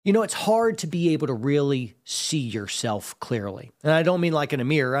It's hard to be able to really see yourself clearly. And I don't mean like in a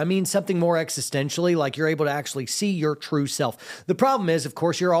mirror. I mean something more existentially, like you're able to actually see your true self. The problem is, of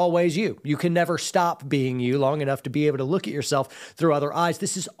course, you're always you. You can never stop being you long enough to be able to look at yourself through other eyes.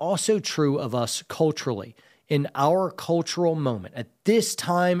 This is also true of us culturally. In our cultural moment, at this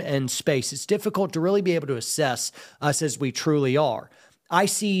time and space, it's difficult to really be able to assess us as we truly are. I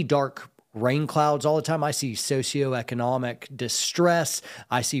see dark rain clouds all the time. I see socioeconomic distress.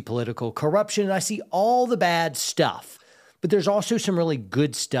 I see political corruption. And I see all the bad stuff. But there's also some really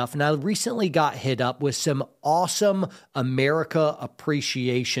good stuff. And I recently got hit up with some awesome America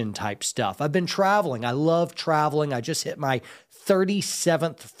appreciation type stuff. I've been traveling. I love traveling. I just hit my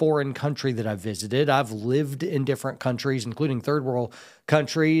 37th foreign country that I've visited. I've lived in different countries, including third world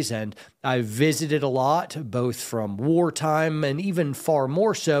countries, and I've visited a lot, both from wartime and even far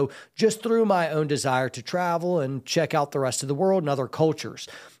more so just through my own desire to travel and check out the rest of the world and other cultures.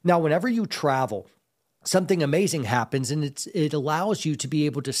 Now, whenever you travel, something amazing happens, and it allows you to be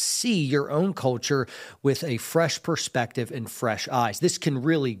able to see your own culture with a fresh perspective and fresh eyes. This can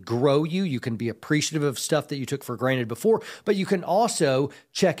really grow you. You can be appreciative of stuff that you took for granted before, but you can also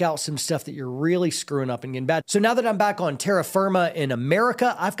check out some stuff that you're really screwing up and getting bad. So now that I'm back on terra firma in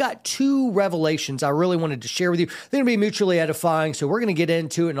America, I've got two revelations I really wanted to share with you. They're going to be mutually edifying, so we're going to get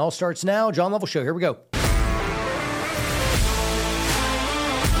into it, and all starts now. John Lovell Show. Here we go.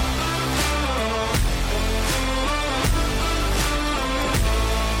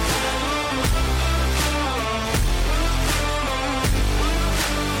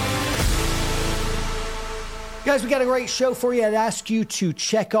 Guys, we got a great show for you. I'd ask you to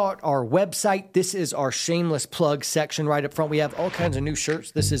check out our website. This is our shameless plug section right up front. We have all kinds of new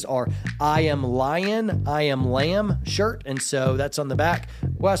shirts. This is our I Am Lion, I Am Lamb shirt, and so that's on the back.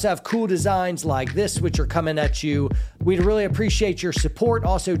 We also have cool designs like this, which are coming at you. We'd really appreciate your support.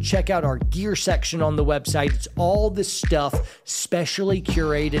 Also, check out our gear section on the website. It's all the stuff specially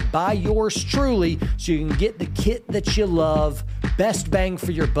curated by yours truly, so you can get the kit that you love. Best bang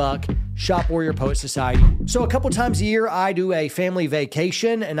for your buck. Shop Warrior Poet Society. So a couple times a year, I do a family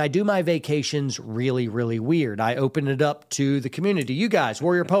vacation, and I do my vacations really, really weird. I open it up to the community. You guys,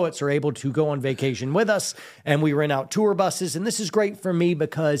 Warrior Poets, are able to go on vacation with us, and we rent out tour buses. And this is great for me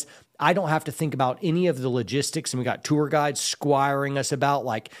because I don't have to think about any of the logistics. And we got tour guides squiring us about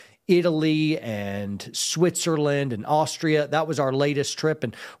like Italy and Switzerland and Austria. That was our latest trip.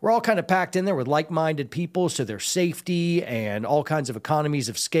 And we're all kind of packed in there with like-minded people. So there's safety and all kinds of economies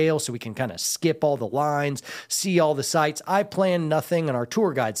of scale. So we can kind of skip all the lines, see all the sights. I plan nothing and our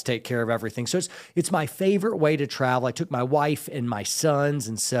tour guides take care of everything. So it's my favorite way to travel. I took my wife and my sons.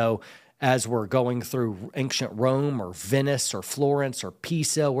 And so as we're going through ancient Rome or Venice or Florence or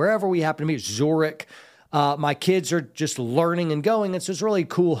Pisa, wherever we happen to be, Zurich, my kids are just learning and going. And so it's a really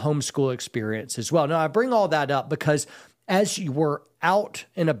cool homeschool experience as well. Now, I bring all that up because as you were out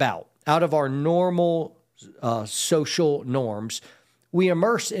and about, out of our normal social norms, we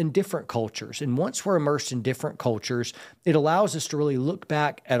immerse in different cultures. And once we're immersed in different cultures, it allows us to really look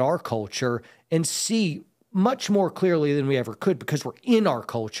back at our culture and see much more clearly than we ever could because we're in our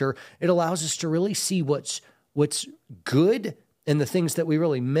culture. It allows us to really see what's good and the things that we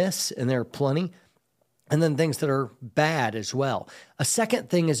really miss, and there are plenty, and then things that are bad as well. A second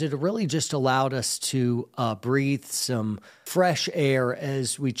thing is it really just allowed us to breathe some fresh air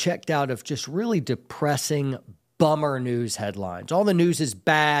as we checked out of just really depressing bummer news headlines. All the news is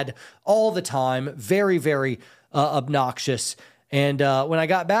bad all the time, very, very obnoxious. And when I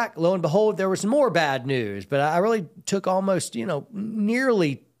got back, lo and behold, there was more bad news. But I really took almost,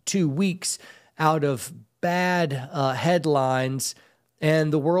 nearly 2 weeks out of bad headlines,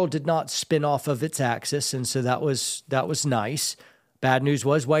 and the world did not spin off of its axis. And so that was nice. Bad news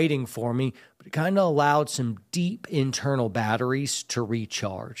was waiting for me, but it kind of allowed some deep internal batteries to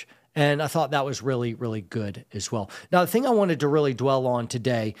recharge. And I thought that was really, really good as well. Now, the thing I wanted to really dwell on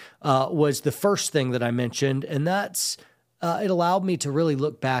today was the first thing that I mentioned, and that's it allowed me to really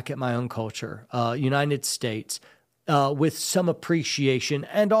look back at my own culture, United States, with some appreciation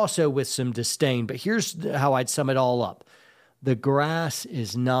and also with some disdain. But here's how I'd sum it all up. The grass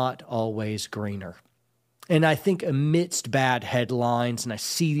is not always greener. And I think amidst bad headlines, and I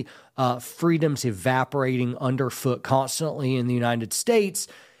see freedoms evaporating underfoot constantly in the United States,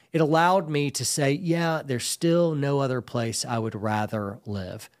 it allowed me to say, yeah, there's still no other place I would rather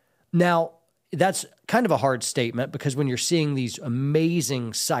live. Now, that's kind of a hard statement because when you're seeing these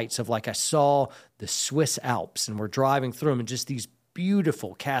amazing sights of, like I saw the Swiss Alps and we're driving through them and just these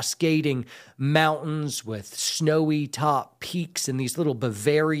beautiful cascading mountains with snowy top peaks and these little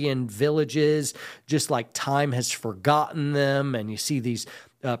Bavarian villages, just like time has forgotten them. And you see these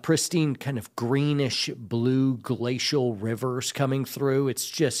pristine kind of greenish blue glacial rivers coming through. It's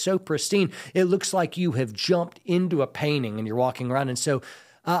just so pristine. It looks like you have jumped into a painting and you're walking around. And so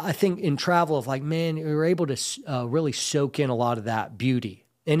I think in travel of like, man, you're able to really soak in a lot of that beauty.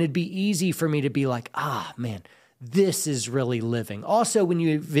 And it'd be easy for me to be like, man, this is really living. Also, when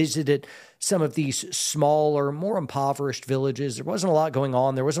you visited some of these smaller, more impoverished villages, there wasn't a lot going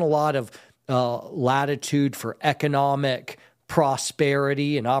on. There wasn't a lot of latitude for economic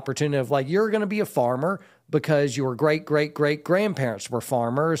prosperity and opportunity of like, you're going to be a farmer because your great-great-great-grandparents were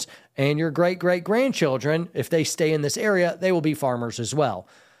farmers, and your great-great-grandchildren, if they stay in this area, they will be farmers as well.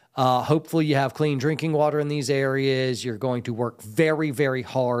 Hopefully you have clean drinking water in these areas. You're going to work very, very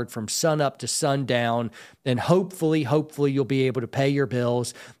hard from sun up to sundown. And hopefully you'll be able to pay your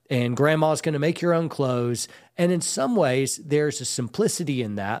bills, and grandma's going to make your own clothes. And in some ways, there's a simplicity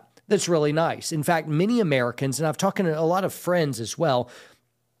in that that's really nice. In fact, many Americans, and I've talked to a lot of friends as well,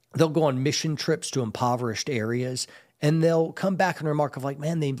 they'll go on mission trips to impoverished areas, and they'll come back and remark of like,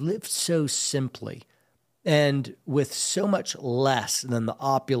 man, they lived so simply and with so much less than the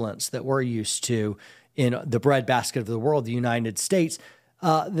opulence that we're used to in the breadbasket of the world, the United States,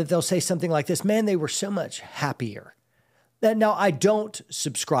 that they'll say something like this, man, they were so much happier. Now, I don't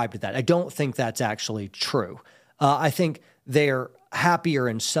subscribe to that. I don't think that's actually true. I think they're happier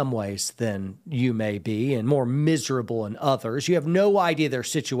in some ways than you may be and more miserable in others. You have no idea their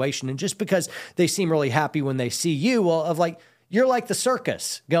situation. And just because they seem really happy when they see you, well, of like, you're like the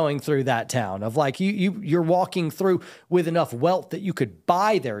circus going through that town of like you're walking through with enough wealth that you could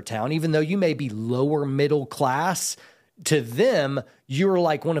buy their town, even though you may be lower middle class. To them, you're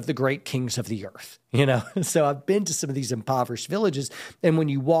like one of the great kings of the earth, you know? So I've been to some of these impoverished villages, and when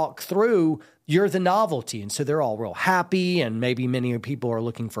you walk through, you're the novelty. And so they're all real happy, and maybe many people are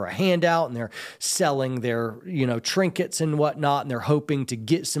looking for a handout, and they're selling their, trinkets and whatnot, and they're hoping to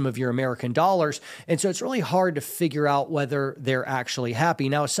get some of your American dollars. And so it's really hard to figure out whether they're actually happy.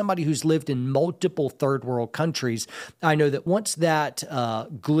 Now, as somebody who's lived in multiple third world countries, I know that once that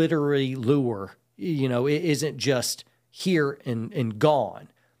glittery lure, it isn't just here and gone,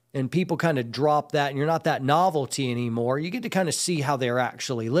 and people kind of drop that, and you're not that novelty anymore, you get to kind of see how they're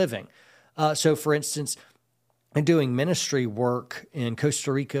actually living. So for instance, in doing ministry work in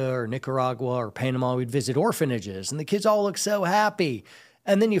Costa Rica or Nicaragua or Panama, we'd visit orphanages, and the kids all look so happy.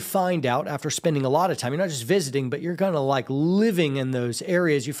 And then you find out after spending a lot of time, you're not just visiting, but you're kind of like living in those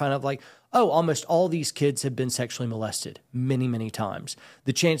areas. You find out like, oh, almost all these kids have been sexually molested many, many times.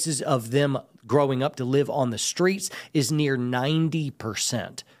 The chances of them growing up to live on the streets is near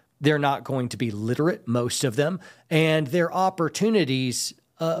 90%. They're not going to be literate, most of them, and their opportunities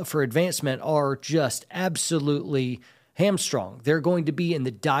for advancement are just absolutely hamstrung. They're going to be in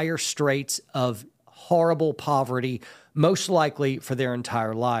the dire straits of horrible poverty, most likely for their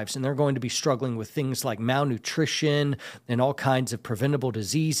entire lives. And they're going to be struggling with things like malnutrition and all kinds of preventable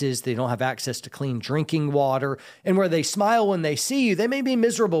diseases. They don't have access to clean drinking water. And where they smile when they see you, they may be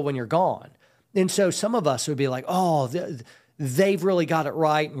miserable when you're gone. And so some of us would be like, oh, they've really got it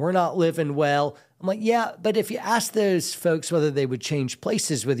right, and we're not living well. I'm like, yeah, but if you ask those folks whether they would change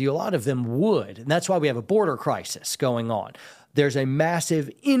places with you, a lot of them would. And that's why we have a border crisis going on. There's a massive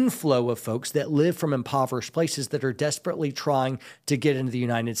inflow of folks that live from impoverished places that are desperately trying to get into the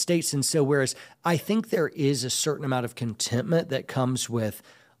United States. And so whereas I think there is a certain amount of contentment that comes with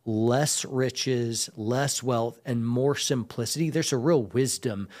less riches, less wealth, and more simplicity, there's a real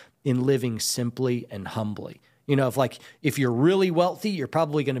wisdom in living simply and humbly. If you're really wealthy, you're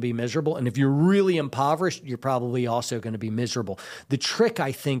probably going to be miserable. And if you're really impoverished, you're probably also going to be miserable. The trick,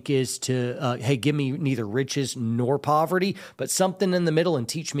 I think, is to, give me neither riches nor poverty, but something in the middle and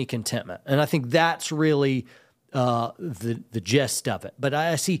teach me contentment. And I think that's really the gist of it.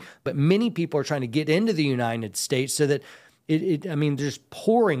 But many people are trying to get into the United States so that they're just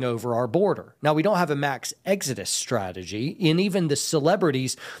pouring over our border. Now, we don't have a max exodus strategy, and even the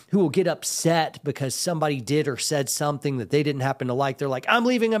celebrities who will get upset because somebody did or said something that they didn't happen to like, they're like, I'm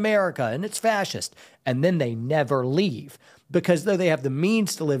leaving America, and it's fascist. And then they never leave because though they have the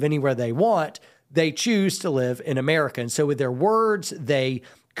means to live anywhere they want, they choose to live in America. And so with their words, they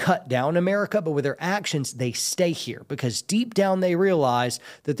cut down America, but with their actions, they stay here because deep down they realize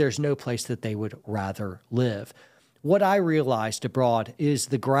that there's no place that they would rather live. What I realized abroad is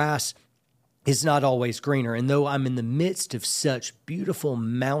the grass is not always greener. And though I'm in the midst of such beautiful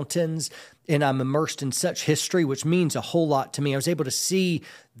mountains and I'm immersed in such history, which means a whole lot to me, I was able to see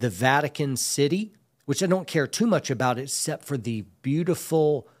the Vatican City, which I don't care too much about except for the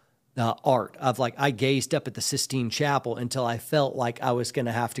beautiful art of I gazed up at the Sistine Chapel until I felt like I was going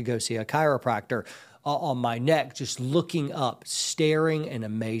to have to go see a chiropractor. on my neck, just looking up, staring in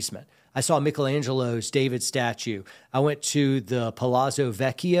amazement. I saw Michelangelo's David statue. I went to the Palazzo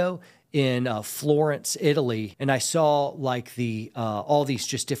Vecchio in Florence, Italy, and I saw like the all these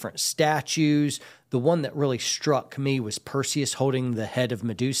just different statues. The one that really struck me was Perseus holding the head of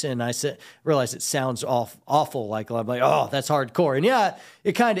Medusa, and I realized it sounds awful, like I'm like, oh, that's hardcore, and yeah,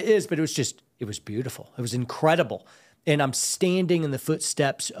 it kind of is, but it was beautiful. It was incredible, and I'm standing in the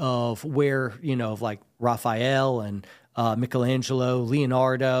footsteps of where of like Raphael and Michelangelo,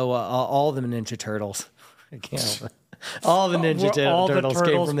 Leonardo, all the Ninja Turtles. I can't help it. All the Ninja Turtles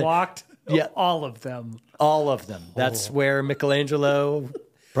came from walked. Yeah, all of them. All of them. That's where Michelangelo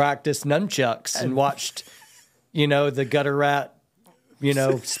practiced nunchucks and watched, the gutter rat,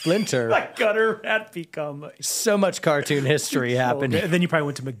 splinter. Like gutter rat become. So much cartoon history happened. And then you probably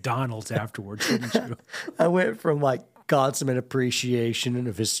went to McDonald's afterwards, didn't you? I went from like consummate appreciation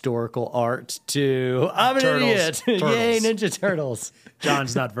of historical art to I'm an idiot. Yay, Ninja Turtles.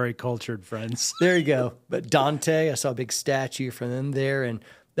 John's not very cultured, friends. There you go. But Dante, I saw a big statue from them there, and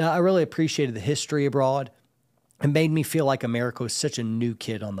I really appreciated the history abroad. It made me feel like America was such a new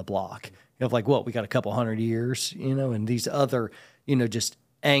kid on the block. Like, what, we got a couple hundred years, and these other, just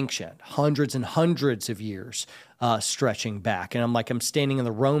ancient, hundreds and hundreds of years stretching back. And I'm standing in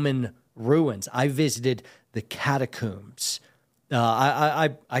the Roman ruins. I visited the catacombs.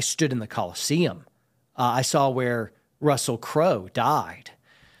 I stood in the Colosseum. I saw where Russell Crowe died.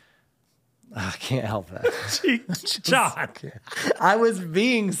 I can't help that. John. I was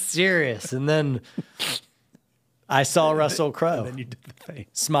being serious, and then I saw Russell Crowe. And then you did the thing.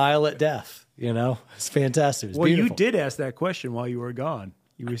 Smile at death. It's fantastic. It was beautiful. You did ask that question while you were gone.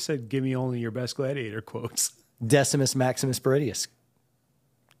 You said, give me only your best gladiator quotes. Decimus Maximus Meridius,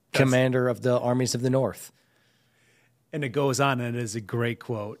 commander of the armies of the North. And it goes on, and it is a great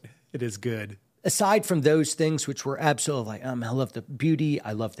quote. It is good. Aside from those things, which were absolutely I love the beauty,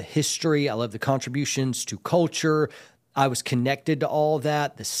 I love the history, I love the contributions to culture. I was connected to all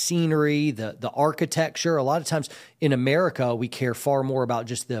that, the scenery, the architecture. A lot of times in America, we care far more about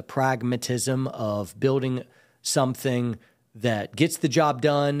just the pragmatism of building something that gets the job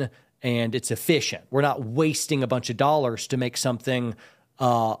done and it's efficient. We're not wasting a bunch of dollars to make something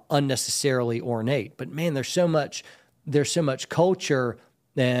unnecessarily ornate. But man, there's so much culture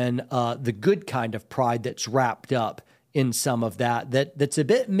and the good kind of pride that's wrapped up in some of that's a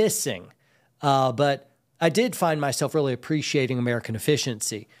bit missing. But I did find myself really appreciating American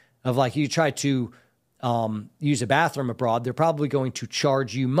efficiency of like you try to use a bathroom abroad, they're probably going to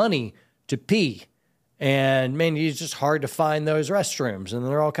charge you money to pee. And man, it's just hard to find those restrooms, and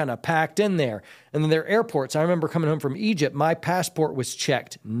they're all kind of packed in there. And then there are airports. I remember coming home from Egypt, my passport was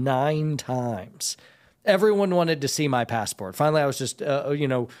checked 9 times. Everyone wanted to see my passport. Finally, I was just,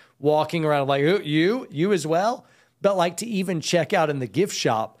 walking around like, you as well? But like to even check out in the gift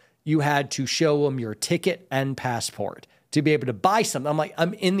shop, you had to show them your ticket and passport to be able to buy something. I'm like,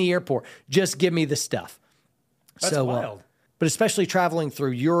 I'm in the airport. Just give me the stuff. That's wild. But especially traveling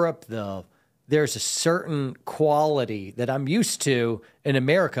through Europe, there's a certain quality that I'm used to in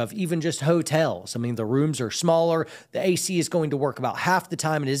America of even just hotels. I mean, the rooms are smaller. The AC is going to work about half the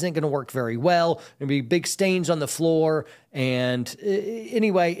time. It isn't going to work very well. There'll be big stains on the floor. And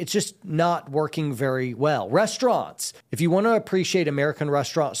anyway, it's just not working very well. Restaurants. If you want to appreciate American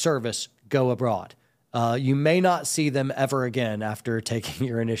restaurant service, go abroad. You may not see them ever again after taking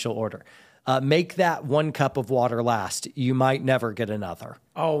your initial order. Make that 1 cup of water last. You might never get another.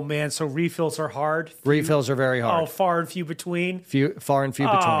 Oh, man. So refills are hard? Refills are very hard. Oh, far and few between? Far and few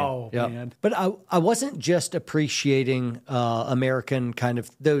between. Oh, yep. Man. But I wasn't just appreciating American kind of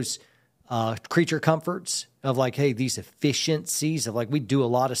those creature comforts of like, hey, these efficiencies of like, we do a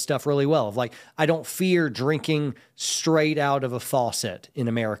lot of stuff really well. Of like, I don't fear drinking straight out of a faucet in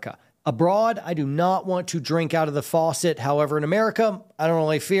America. Abroad, I do not want to drink out of the faucet. However, in America, I don't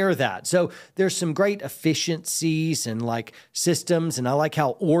really fear that. So there's some great efficiencies and like systems, and I like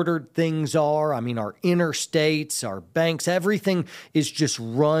how ordered things are. I mean, our interstates, our banks, everything is just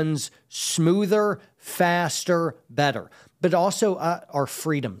runs smoother, faster, better. But also our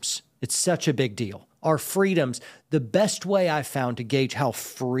freedoms. It's such a big deal. Our freedoms, the best way I've found to gauge how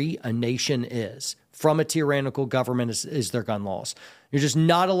free a nation is from a tyrannical government is their gun laws. You're just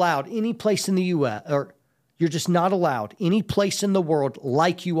not allowed any place in the U.S., or you're just not allowed any place in the world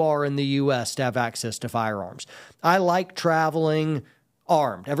like you are in the U.S. to have access to firearms. I like traveling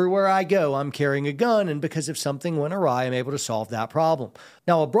armed. Everywhere I go, I'm carrying a gun, and because if something went awry, I'm able to solve that problem.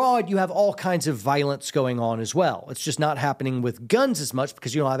 Now, abroad, you have all kinds of violence going on as well. It's just not happening with guns as much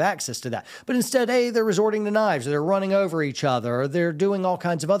because you don't have access to that. But instead, hey, they're resorting to knives, or they're running over each other, or they're doing all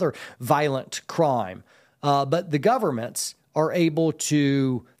kinds of other violent crime. But the governments are able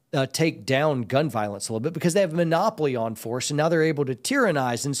to take down gun violence a little bit because they have a monopoly on force, and now they're able to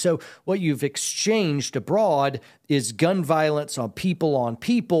tyrannize. And so what you've exchanged abroad is gun violence on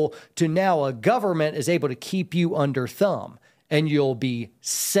people to now a government is able to keep you under thumb, and you'll be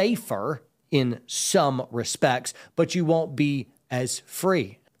safer in some respects, but you won't be as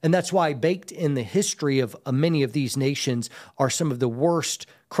free. And that's why baked in the history of many of these nations are some of the worst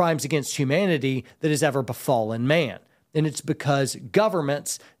crimes against humanity that has ever befallen man. And it's because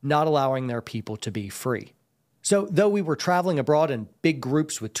governments not allowing their people to be free. So though we were traveling abroad in big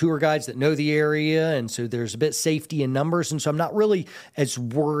groups with tour guides that know the area, and so there's a bit safety in numbers, and so I'm not really as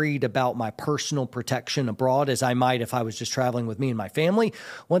worried about my personal protection abroad as I might if I was just traveling with me and my family.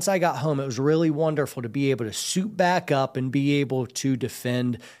 Once I got home, it was really wonderful to be able to suit back up and be able to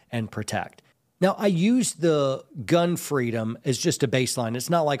defend and protect. Now, I use the gun freedom as just a baseline.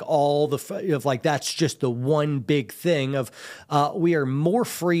 It's not like that's just the one big thing of we are more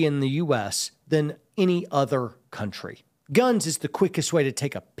free in the U.S. than any other country. Guns is the quickest way to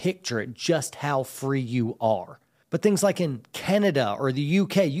take a picture at just how free you are. But things like in Canada or the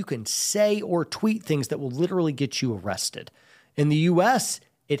UK, you can say or tweet things that will literally get you arrested. In the U.S.,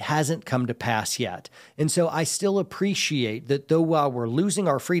 it hasn't come to pass yet. And so I still appreciate that though while we're losing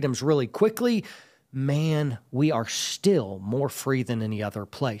our freedoms really quickly, man, we are still more free than any other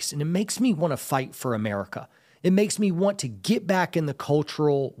place. And it makes me want to fight for America. It makes me want to get back in the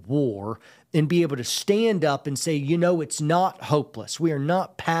cultural war and be able to stand up and say, it's not hopeless. We are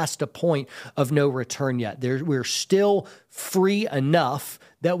not past a point of no return yet. We're still free enough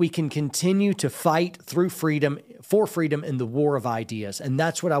that we can continue to fight for freedom in the war of ideas. And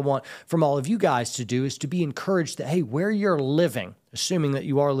that's what I want from all of you guys to do, is to be encouraged that, hey, where you're living, assuming that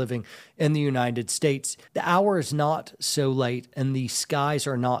you are living in the United States, the hour is not so late and the skies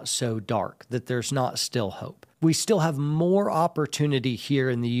are not so dark that there's not still hope. We still have more opportunity here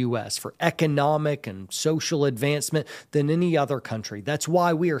in the U.S. for economic and social advancement than any other country. That's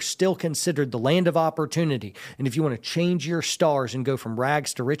why we are still considered the land of opportunity. And if you want to change your stars and go from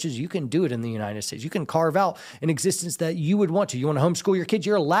rags to riches, you can do it in the United States. You can carve out an existence that you would want to. You want to homeschool your kids?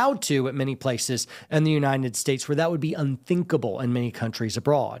 You're allowed to at many places in the United States where that would be unthinkable in many countries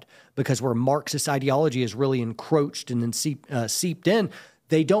abroad, because where Marxist ideology is really encroached and seeped in,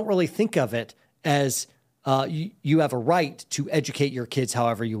 they don't really think of it as you have a right to educate your kids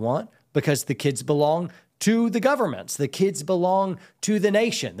however you want, because the kids belong to the governments. The kids belong to the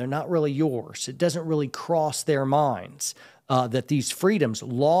nation. They're not really yours. It doesn't really cross their minds that these freedoms,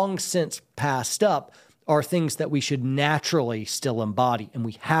 long since passed up, are things that we should naturally still embody, and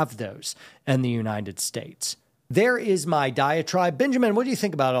we have those in the United States. There is my diatribe. Benjamin, what do you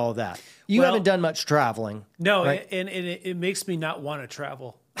think about all of that? You haven't done much traveling. No, right? and it makes me not want to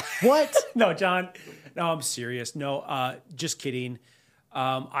travel. What? No, John. No, I'm serious. No, just kidding.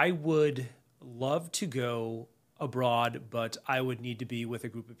 I would love to go abroad, but I would need to be with a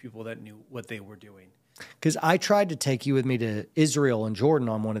group of people that knew what they were doing. Because I tried to take you with me to Israel and Jordan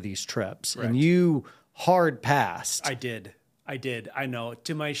on one of these trips, Correct. and you hard passed. I did. I know.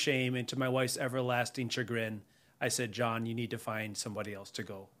 To my shame and to my wife's everlasting chagrin, I said, John, you need to find somebody else to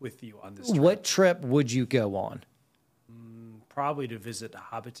go with you on this trip. What trip would you go on? Probably to visit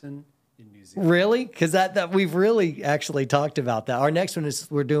Hobbiton in New Zealand. Really? Because that we've really actually talked about that. Our next one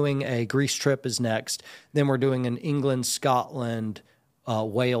is we're doing a Greece trip is next. Then we're doing an England, Scotland,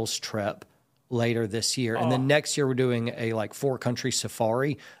 Wales trip later this year. And then next year we're doing a 4-country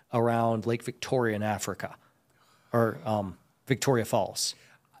safari around Lake Victoria in Africa, or Victoria Falls.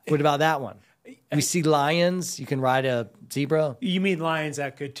 What about that one? We see lions. You can ride a zebra. You mean lions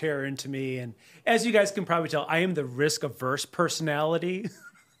that could tear into me. And as you guys can probably tell, I am the risk-averse personality.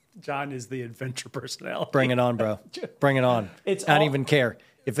 John is the adventure personality. Bring it on, bro. Bring it on. I don't even care.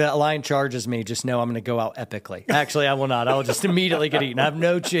 If that lion charges me, just know I'm going to go out epically. Actually, I will not. I will just immediately get eaten. I have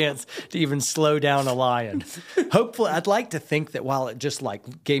no chance to even slow down a lion. Hopefully, I'd like to think that while it just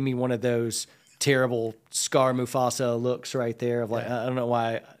gave me one of those terrible Scar Mufasa looks right there of I don't know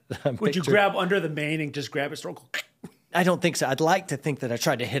why. Would you grab under the mane and just grab his throat? I don't think so. I'd like to think that I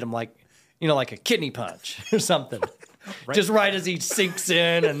tried to hit him like a kidney punch or something. Right. Just right as he sinks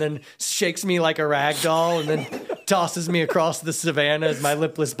in and then shakes me like a rag doll and then tosses me across the savannah as my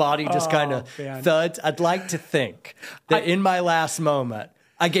lipless body just kind of thuds. I'd like to think that in my last moment,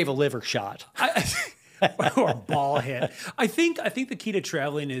 I gave a liver shot. or ball hit. I think the key to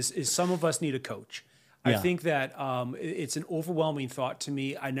traveling is some of us need a coach. I think that it's an overwhelming thought to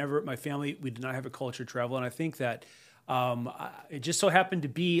me. My family, we did not have a culture of travel. And I think that it just so happened to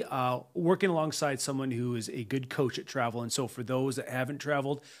be working alongside someone who is a good coach at travel. And so for those that haven't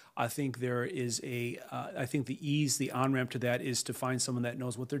traveled, I think there is I think the on-ramp to that is to find someone that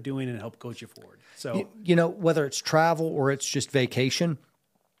knows what they're doing and help coach you forward. So, whether it's travel or it's just vacation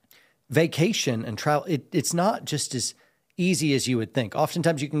and travel, it's not just as easy as you would think.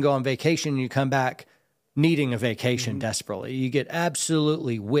 Oftentimes you can go on vacation and you come back needing a vacation desperately. You get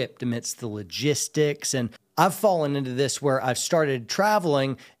absolutely whipped amidst the logistics. And I've fallen into this where I've started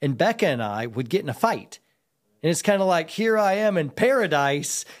traveling and Becca and I would get in a fight. And it's kind of like, here I am in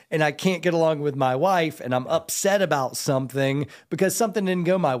paradise and I can't get along with my wife and I'm upset about something because something didn't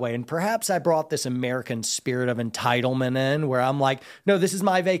go my way. And perhaps I brought this American spirit of entitlement in where I'm like, no, this is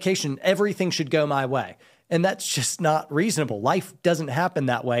my vacation. Everything should go my way. And that's just not reasonable. Life doesn't happen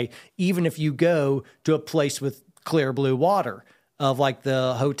that way, even if you go to a place with clear blue water of like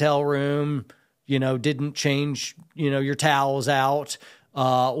the hotel room, didn't change, your towels out,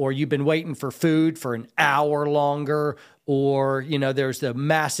 or you've been waiting for food for an hour longer, or, there's the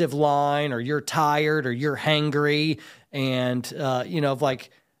massive line, or you're tired, or you're hangry. And,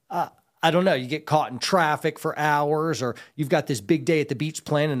 I don't know, you get caught in traffic for hours, or you've got this big day at the beach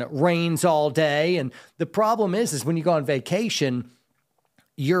plan and it rains all day. And the problem is when you go on vacation,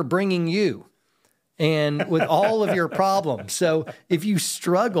 you're bringing you and with all of your problems. So if you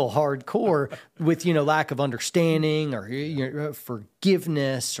struggle hardcore with, lack of understanding or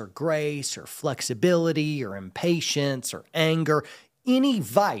forgiveness or grace or flexibility or impatience or anger, any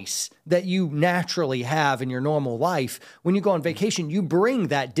vice that you naturally have in your normal life, when you go on vacation, you bring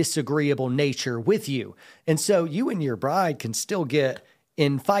that disagreeable nature with you. And so you and your bride can still get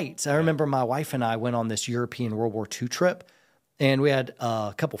in fights. I remember my wife and I went on this European World War II trip, and we had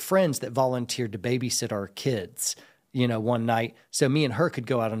a couple friends that volunteered to babysit our kids, one night. So me and her could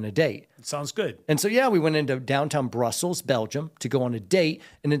go out on a date. Sounds good. And so, we went into downtown Brussels, Belgium, to go on a date.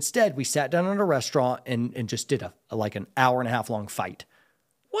 And instead, we sat down at a restaurant and just did like an hour and a half long fight.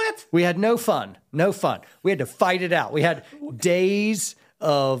 What? We had no fun. We had to fight it out. We had days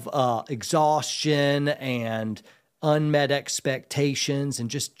of exhaustion and unmet expectations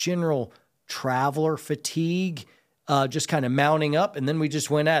and just general traveler fatigue. Just kind of mounting up, and then we just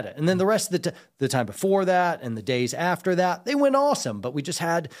went at it. And then the rest of the time before that and the days after that, they went awesome. But we just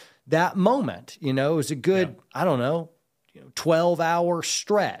had that moment. It was a good, 12-hour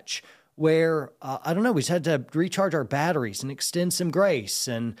stretch where, we just had to recharge our batteries and extend some grace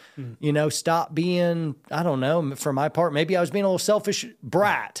and, stop being, for my part, maybe I was being a little selfish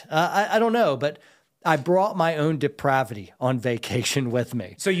brat. I don't know, but I brought my own depravity on vacation with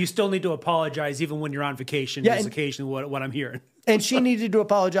me. So you still need to apologize even when you're on vacation. Yeah, is occasionally what I'm hearing. And she needed to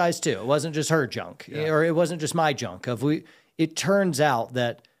apologize too. It wasn't just her junk, or it wasn't just my junk. It turns out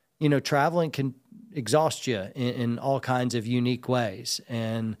that traveling can exhaust you in all kinds of unique ways,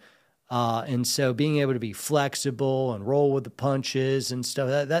 and so being able to be flexible and roll with the punches and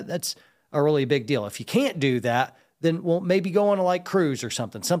stuff that's a really big deal. If you can't do that, then maybe go on a cruise or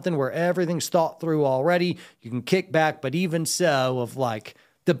something where everything's thought through already. You can kick back, but even so, of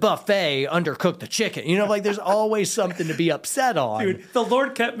the buffet undercooked the chicken. There's always something to be upset on. Dude, the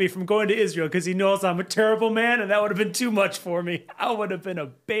Lord kept me from going to Israel because he knows I'm a terrible man, and that would have been too much for me. I would have been a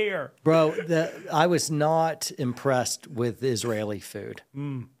bear. Bro, I was not impressed with Israeli food.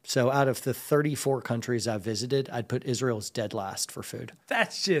 So out of the 34 countries I visited, I'd put Israel's dead last for food.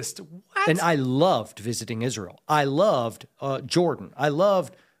 That's just, what? And I loved visiting Israel. I loved Jordan. I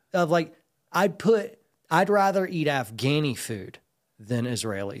loved, I'd rather eat Afghani food than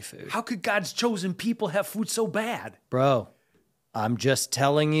Israeli food. How could God's chosen people have food so bad? Bro, I'm just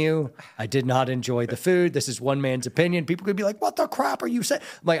telling you, I did not enjoy the food. This is one man's opinion. People could be like, what the crap are you saying?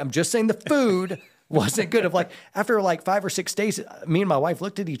 I'm just saying the food wasn't good. After 5 or 6 days, me and my wife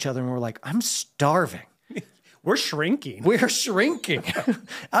looked at each other and we're like, I'm starving. We're shrinking.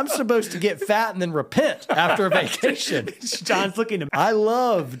 I'm supposed to get fat and then repent after a vacation. John's looking at me. I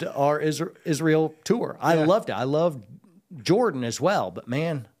loved our Israel tour. I loved it. I loved Jordan as well, but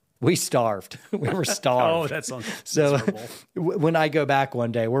man, we starved. We were starved. Oh, that sounds so. miserable. When I go back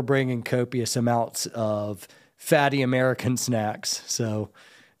one day, we're bringing copious amounts of fatty American snacks. So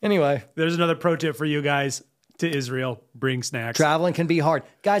anyway, there's another pro tip for you guys to Israel: bring snacks. Traveling can be hard,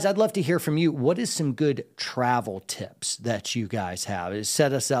 guys. I'd love to hear from you. What is some good travel tips that you guys have? Is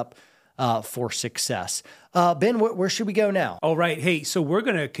set us up for success. Ben, where should we go now? All right. Hey, so we're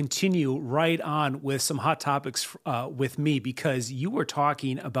going to continue right on with some hot topics with me because you were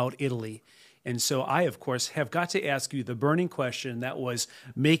talking about Italy. And so I, of course, have got to ask you the burning question that was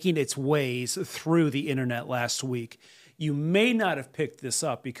making its ways through the internet last week. You may not have picked this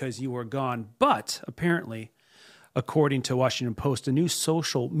up because you were gone, but apparently, according to Washington Post, a new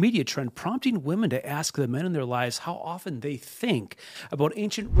social media trend prompting women to ask the men in their lives how often they think about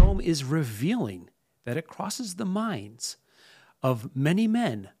ancient Rome is revealing that it crosses the minds of many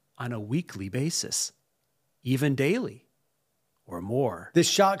men on a weekly basis, even daily or more. This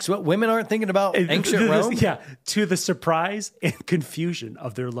shocks what women aren't thinking about ancient Rome? Yeah, to the surprise and confusion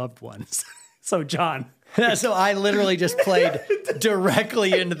of their loved ones. So, John. So I literally just played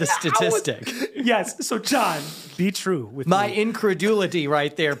directly into the statistic. Yes. So, John, be true with my me. incredulity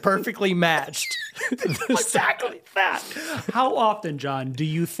right there perfectly matched. Exactly that. How often, John, do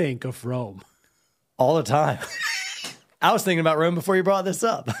you think of Rome? All the time. I was thinking about Rome before you brought this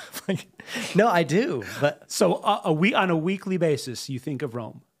up. No, I do. But so on a weekly basis, you think of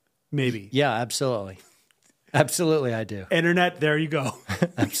Rome? Maybe. Yeah, absolutely. Absolutely, I do. Internet, there you go.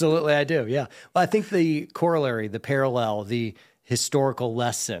 Absolutely, I do. Yeah. Well, I think the corollary, the parallel, the historical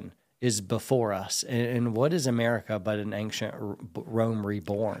lesson is before us. And what is America but an ancient Rome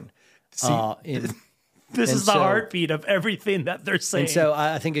reborn? See, this is the heartbeat of everything that they're saying. And so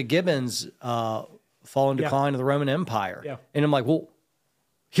I think of Gibbon's fall and decline of the Roman Empire. Yeah. And I'm like, well,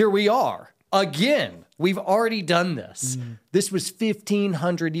 here we are again. We've already done this. This was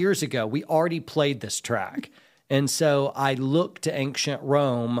 1,500 years ago. We already played this track. And so I look to ancient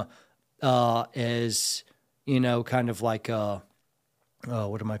Rome as, kind of like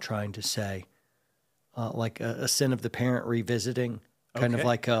what am I trying to say? Like a sin of the parent revisiting, kind of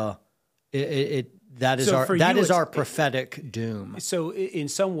like that is our prophetic doom. So in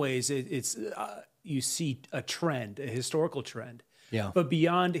some ways, it's you see a trend, a historical trend. Yeah. But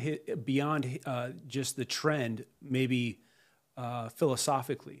beyond just the trend, maybe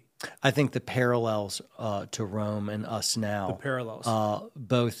philosophically. I think the parallels to Rome and us now. The parallels.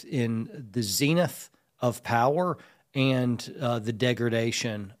 Both in the zenith of power and the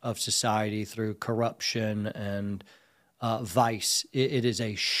degradation of society through corruption and vice. It is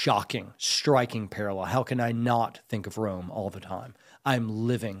a shocking, striking parallel. How can I not think of Rome all the time? I'm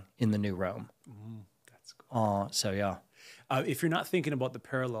living in the new Rome. That's cool. So, yeah. If you're not thinking about the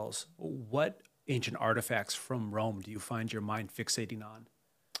parallels, what ancient artifacts from Rome do you find your mind fixating on?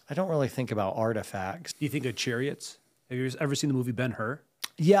 I don't really think about artifacts. Do you think of chariots? Have you ever seen the movie Ben-Hur?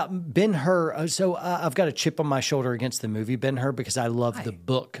 Yeah, Ben-Hur. So I've got a chip on my shoulder against the movie Ben-Hur because I love the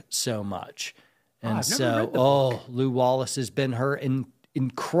book so much. And I've never read the book. Lou Wallace's Ben-Hur,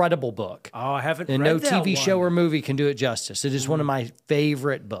 incredible book. Oh, I haven't and read no that TV one. show or movie can do it justice. It is one of my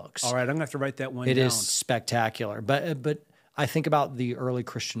favorite books. All right, I'm going to have to write that one down. It is spectacular. But I think about the early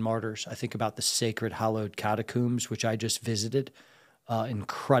Christian martyrs. I think about the sacred hallowed catacombs, which I just visited.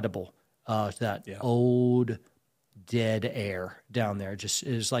 Incredible. That old dead air down there. Just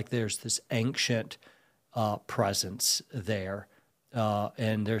is like there's this ancient presence there.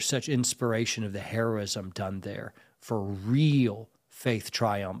 And there's such inspiration of the heroism done there for real faith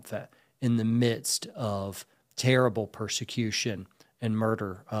triumphant in the midst of terrible persecution and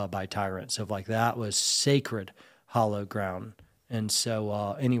murder by tyrants. So like that was sacred hollow ground. And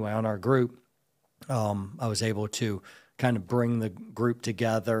so anyway, on our group, I was able to kind of bring the group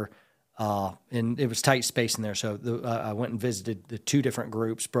together. And it was tight space in there. So I went and visited the two different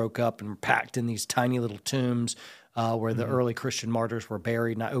groups, broke up and were packed in these tiny little tombs where the early Christian martyrs were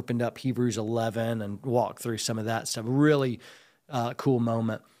buried. And I opened up Hebrews 11 and walked through some of that stuff. Really cool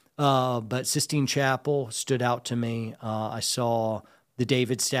moment. But Sistine Chapel stood out to me. I saw the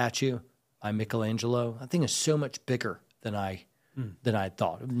David statue by Michelangelo. I think it's so much bigger than I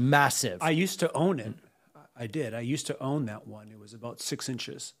thought. Massive. I used to own it. I did. I used to own that one. It was about 6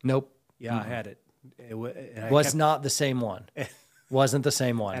 inches. Nope. Yeah, I had it. Not the same one. Wasn't the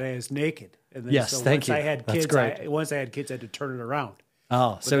same one. And I was naked. And then, yes, thank you. I had That's kids, great. Once I had kids, I had to turn it around.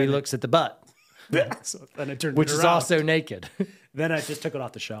 Oh, so he looks at the butt. So then I turned Which it around. is also naked. Then I just took it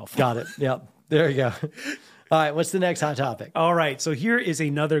off the shelf. Got it. Yep. There you go. All right, what's the next hot topic? All right, so here is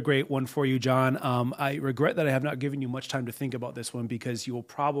another great one for you, John. I regret that I have not given you much time to think about this one because you will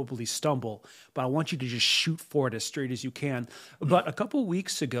probably stumble, but I want you to just shoot for it as straight as you can. But a couple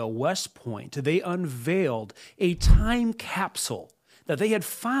weeks ago, West Point, they unveiled a time capsule that they had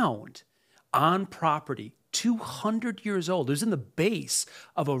found on property 200 years old. It was in the base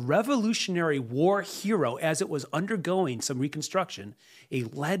of a Revolutionary War hero as it was undergoing some reconstruction, a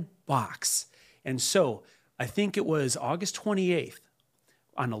lead box. And so I think it was August 28th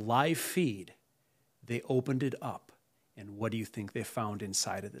on a live feed, they opened it up. And what do you think they found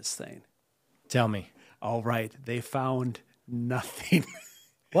inside of this thing? Tell me. All right, they found nothing.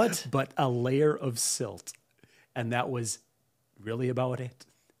 What? But a layer of silt. And that was really about it.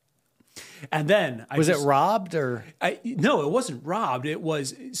 And then Was it robbed or? No, it wasn't robbed. It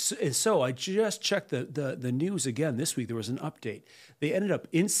was so. I just checked the news again this week. There was an update. They ended up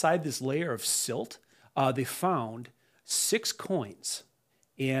inside this layer of silt. They found 6 coins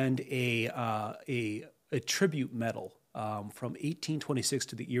and a tribute medal from 1826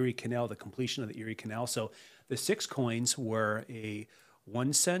 to the Erie Canal, the completion of the Erie Canal. So the 6 coins were a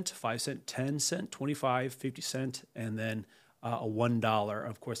 1 cent, 5 cent, 10 cent, 25, 50 cent, and then a $1.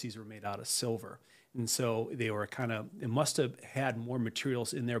 Of course, these were made out of silver. And so they were it must have had more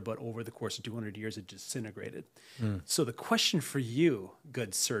materials in there, but over the course of 200 years, it disintegrated. So the question for you,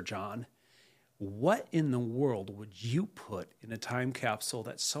 good Sir John, what in the world would you put in a time capsule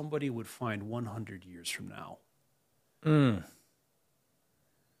that somebody would find 100 years from now?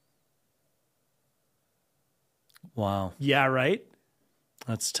 Wow. Yeah, right?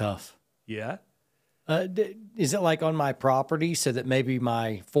 That's tough. Yeah. Is it like on my property so that maybe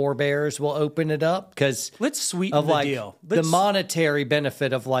my forebears will open it up? Because let's sweeten the deal. The monetary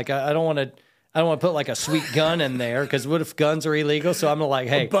benefit of like, I don't want to put like a sweet gun in there because what if guns are illegal? So I'm like,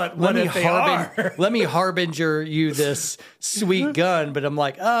 hey, but let me harbinger you this sweet gun. But I'm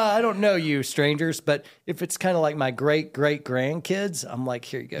like, I don't know you strangers. But if it's kind of like my great grandkids, I'm like,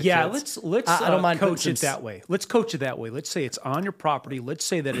 here you go. Yeah, kids. let's I don't mind coach it that way. Let's coach it that way. Let's say it's on your property. Let's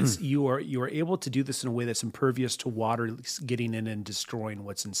say that it's you are able to do this in a way that's impervious to water getting in and destroying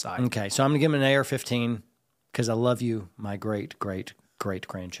what's inside. Okay, so I'm gonna give them an AR-15 because I love you, my great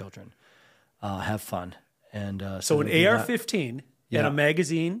grandchildren. Have fun. And so an AR-15 and a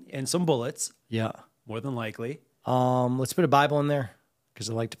magazine and some bullets. Yeah. More than likely. Let's put a Bible in there because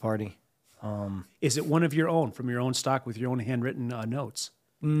I like to party. Is it one of your own, from your own stock with your own handwritten notes?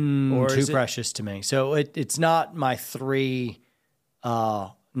 Or too precious to me. So it's not my 3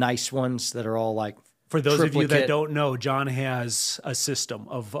 nice ones that are all like For those triplicate. of you that don't know, John has a system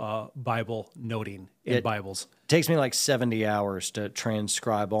of Bible noting in Bibles. It takes me like 70 hours to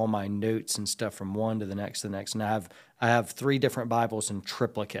transcribe all my notes and stuff from one to the next. And I have 3 different Bibles in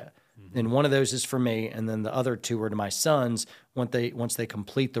triplicate. Mm-hmm. And one of those is for me, and then the other 2 are to my sons. Once they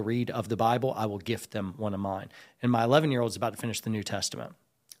complete the read of the Bible, I will gift them one of mine. And my 11-year-old is about to finish the New Testament.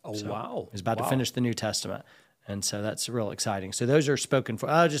 Oh, wow. He's about to finish the New Testament. And so that's real exciting. So those are spoken for.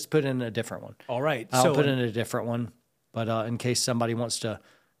 I'll just put in a different one. All right. I'll put in a different one. But in case somebody wants to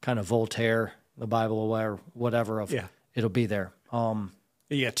kind of Voltaire the Bible away or whatever, it'll be there. You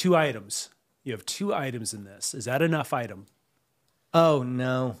got 2 items. You have 2 items in this. Is that enough item? Oh,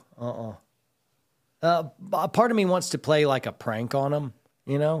 no. Part of me wants to play like a prank on them,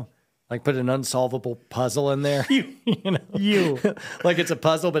 like put an unsolvable puzzle in there. Like it's a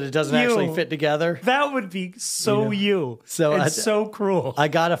puzzle, but it doesn't actually fit together. That would be so you. So it's so cruel. I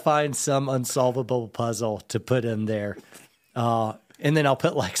got to find some unsolvable puzzle to put in there. And then I'll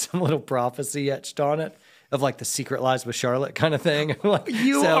put like some little prophecy etched on it of like the Secret Lives with Charlotte kind of thing. And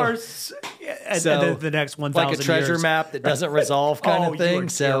then the next 1,000 like a treasure map that doesn't resolve kind of thing.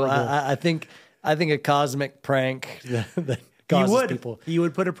 So I think a cosmic prank that causes people. You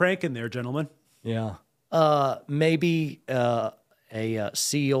would put a prank in there, gentlemen. Yeah. Maybe a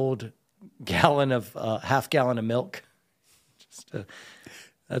sealed half gallon of milk.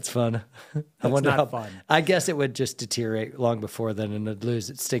 That's fun. I wonder how fun. I guess it would just deteriorate long before then and it'd lose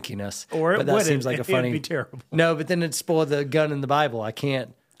its stickiness. Or but that seems like a funny. It'd be terrible. No, but then it'd spoil the gun in the Bible. I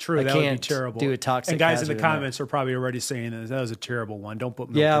can't. True, that would be terrible. Do a toxic. And guys in the comments are probably already saying that was a terrible one. Don't put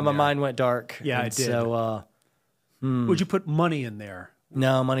milk in my there. mind went dark. Yeah, it did. So, would you put money in there?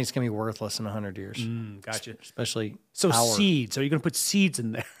 No, money's gonna be worthless in 100 years. Gotcha. Especially seeds. Are you gonna put seeds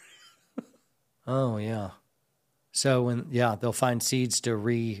in there? Oh yeah. So they'll find seeds to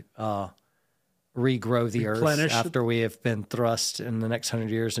regrow the earth after we have been thrust in the next 100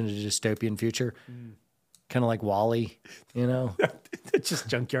 years into a dystopian future. Kind of like WALL-E, Just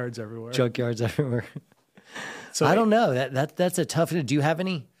junkyards everywhere. So I don't know. That's a tough. Do you have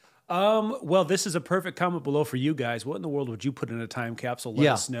any? Well, this is a perfect comment below for you guys. What in the world would you put in a time capsule? Let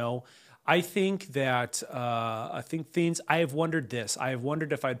us know. I think that I have wondered this. I have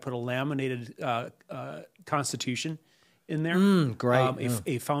wondered if I'd put a laminated Constitution in there. Great.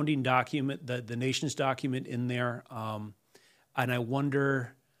 A founding document, the nation's document in there. And I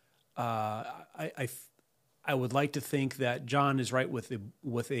wonder. I would like to think that John is right with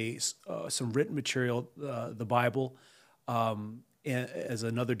some written material, the Bible, as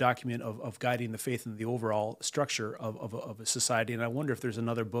another document of guiding the faith and the overall structure of a society. And I wonder if there's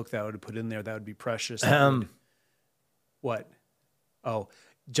another book that I would put in there that would be precious. What? Oh,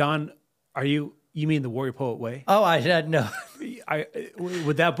 John, you mean The Warrior Poet Way? Oh, I had no.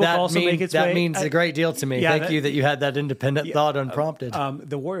 would that book make its way? That means a great deal to me. Thank you that you had that independent thought unprompted.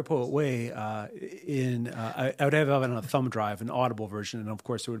 The Warrior Poet Way, I would have it on a thumb drive, an Audible version, and of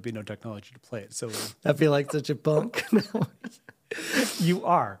course there would be no technology to play it. So I feel like such a punk. You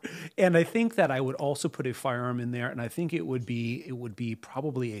are. And I think that I would also put a firearm in there, and I think it would be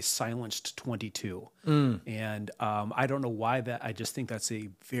probably a silenced 22. And I don't know why that. I just think that's a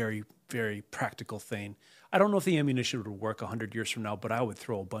very, very practical thing. I don't know if the ammunition would work 100 years from now, but I would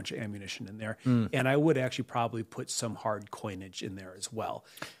throw a bunch of ammunition in there. And I would actually probably put some hard coinage in there as well.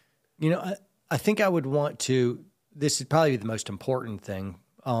 You know, I think I would want to, this is probably the most important thing,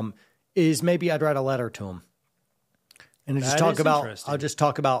 is maybe I'd write a letter to him. And I'll just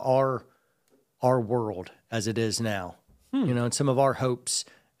talk about our world as it is now, you know, and some of our hopes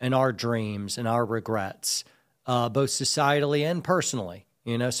and our dreams and our regrets, both societally and personally,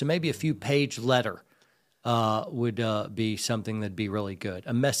 you know, so maybe a few page letter would be something that'd be really good.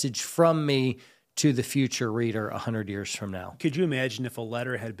 A message from me to the future reader 100 years from now. Could you imagine if a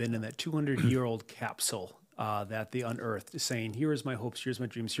letter had been in that 200-year-old capsule that they unearthed, saying, here's my hopes, here's my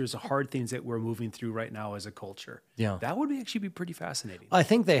dreams, here's the hard things that we're moving through right now as a culture? Yeah. That would actually be pretty fascinating. I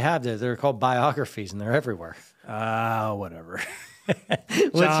think they have those. They're called biographies, and they're everywhere. Whatever.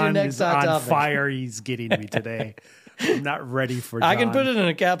 What's your next hot topic? Fire, he's getting me today. I'm not ready for John. I can put it in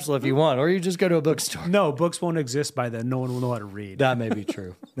a capsule if you want, or you just go to a bookstore. No, books won't exist by then. No one will know how to read. That may be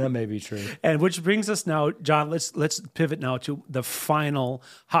true. And which brings us now, John, let's pivot now to the final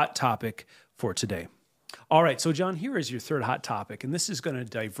hot topic for today. All right, so John, here is your third hot topic, and this is going to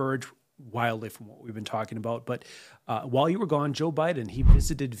diverge wildly from what we've been talking about. But while you were gone, Joe Biden, he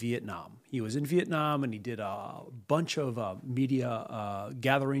visited Vietnam. He was in Vietnam, and he did a bunch of media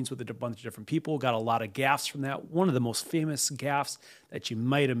gatherings with a bunch of different people, got a lot of gaffes from that. One of the most famous gaffes that you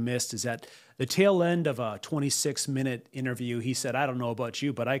might have missed is at the tail end of a 26-minute interview, he said, I don't know about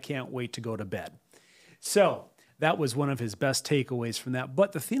you, but I can't wait to go to bed. So that was one of his best takeaways from that.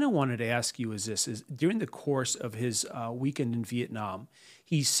 But the thing I wanted to ask you is this, is during the course of his weekend in Vietnam,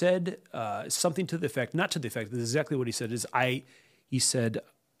 he said something to the effect, not to the effect, this is exactly what he said, he said,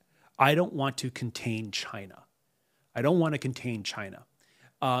 I don't want to contain China. I don't want to contain China.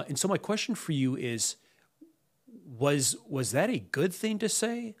 And so my question for you is, was that a good thing to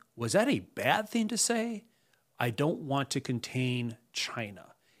say? Was that a bad thing to say? I don't want to contain China.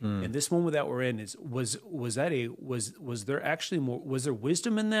 And this moment that we're in is was there actually more, was there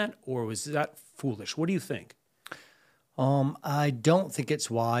wisdom in that, or was that foolish? What do you think? I don't think it's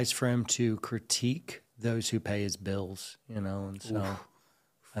wise for him to critique those who pay his bills, you know, and so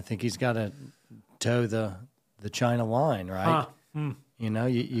I think he's got to toe the China line, right? You know,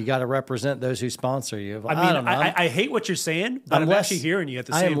 you got to represent those who sponsor you. I don't know. I hate what you're saying, but I'm actually hearing you at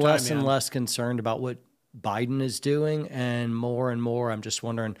the same time. I am less and less concerned about what Biden is doing, and more I'm just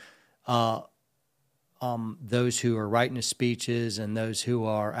wondering those who are writing his speeches and those who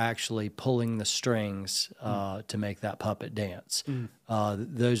are actually pulling the strings to make that puppet dance.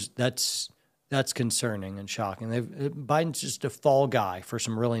 That's concerning and shocking. Biden's just a fall guy for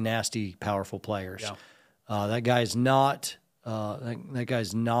some really nasty, powerful players. Yeah. That guy's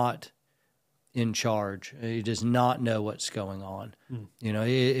not in charge. He does not know what's going on. You know,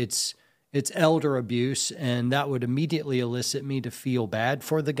 it's elder abuse, and that would immediately elicit me to feel bad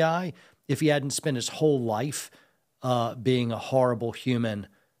for the guy if he hadn't spent his whole life being a horrible human,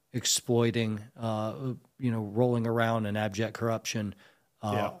 exploiting, rolling around in abject corruption,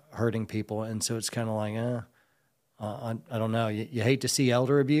 hurting people. And so it's kind of like, I don't know. You hate to see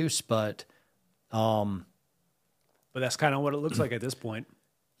elder abuse, but that's kind of what it looks like at this point.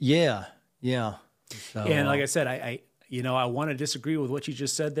 Yeah. So, and like I said, I want to disagree with what you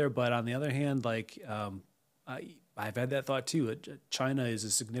just said there, but on the other hand, I've had that thought too. China is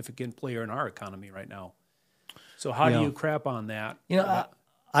a significant player in our economy right now. So how do you crap on that? You know,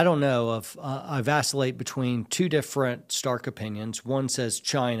 I don't know. I vacillate between two different stark opinions. One says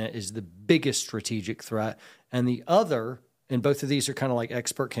China is the biggest strategic threat, and the other, and both of these are kind of like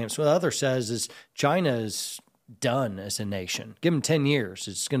expert camps. What the other says is China is done as a nation. Give them 10 years.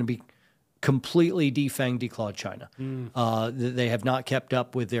 It's going to be completely defanged, declawed China. They have not kept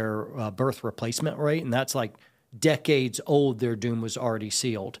up with their birth replacement rate, and that's like decades old. Their doom was already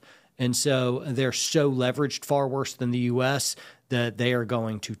sealed. And so they're so leveraged, far worse than the U.S., that they are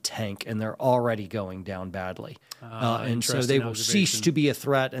going to tank, and they're already going down badly. And so they will cease to be a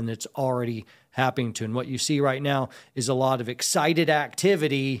threat, and it's already happening to. And what you see right now is a lot of excited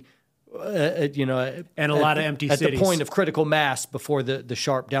activity, and a lot of empty cities. At the point of critical mass before the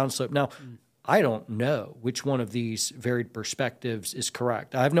sharp downslope. Now, I don't know which one of these varied perspectives is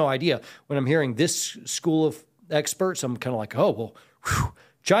correct. I have no idea. When I'm hearing this school of experts, I'm kind of like, oh, well, whew,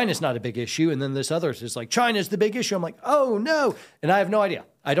 China's not a big issue. And then this other is like, China's the big issue. I'm like, oh, no. And I have no idea.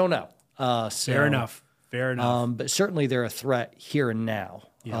 I don't know. Fair enough. But certainly they're a threat here and now.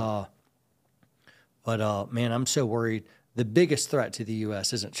 Yeah. Man, I'm so worried. The biggest threat to the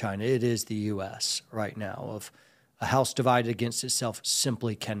U.S. isn't China. It is the U.S. right now. Of a house divided against itself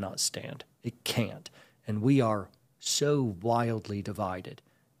simply cannot stand. It can't. And we are so wildly divided.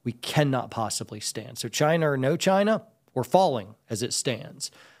 We cannot possibly stand. So China or no China, we're falling as it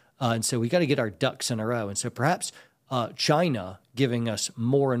stands. And so we got to get our ducks in a row. And so perhaps China giving us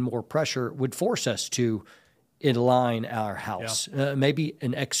more and more pressure would force us to align our house. Yeah. Maybe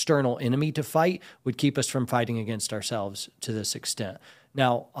an external enemy to fight would keep us from fighting against ourselves to this extent.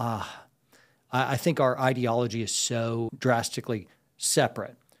 Now, I think our ideology is so drastically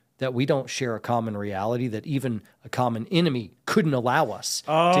separate that we don't share a common reality, that even a common enemy couldn't allow us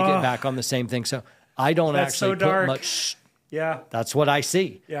to get back on the same thing. So I don't actually put much. Yeah. That's what I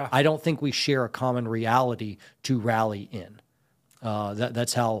see. Yeah. I don't think we share a common reality to rally in.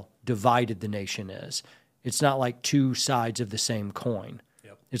 That's how divided the nation is. It's not like two sides of the same coin.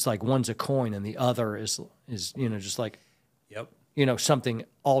 Yep. It's like one's a coin and the other is just like, yep. Something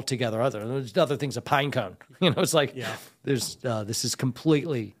altogether other. The other thing's a pine cone. It's like there's this is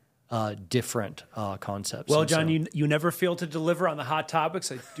completely different concepts. Well, John, you never fail to deliver on the hot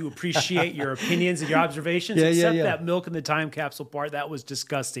topics. I do appreciate your opinions and your observations, except that milk in the time capsule part. That was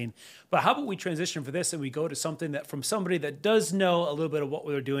disgusting. But how about we transition for this and we go to something that from somebody that does know a little bit of what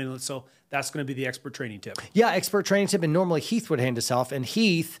we're doing. So that's going to be the expert training tip. Yeah, expert training tip. And normally Heath would hand us off. And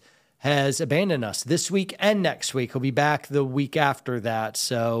Heath has abandoned us this week and next week. He'll be back the week after that.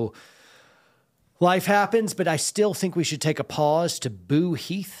 So life happens, but I still think we should take a pause to boo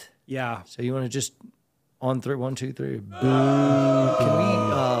Heath. Yeah. So you want to just on through 1, 2, 3. Boo. Can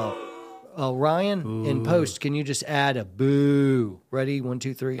we, Ryan, boo. In post, can you just add a boo? Ready? 1,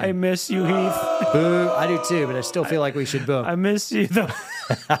 2, 3. I miss you, Heath. Boo. I do too, but I still feel like we should boo. I miss you, though.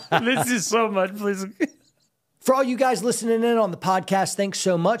 Miss you so much. Please. For all you guys listening in on the podcast, thanks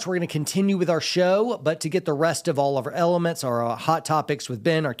so much. We're going to continue with our show, but to get the rest of all of our elements, our hot topics with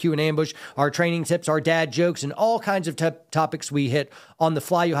Ben, our Q&A ambush, our training tips, our dad jokes, and all kinds of topics we hit on the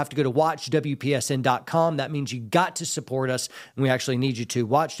fly, you'll have to go to watchwpsn.com. That means you got to support us, and we actually need you to.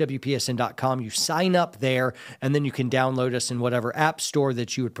 Watchwpsn.com. You sign up there, and then you can download us in whatever app store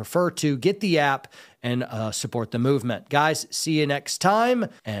that you would prefer to. Get the app and support the movement. Guys, see you next time,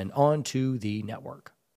 and on to the network.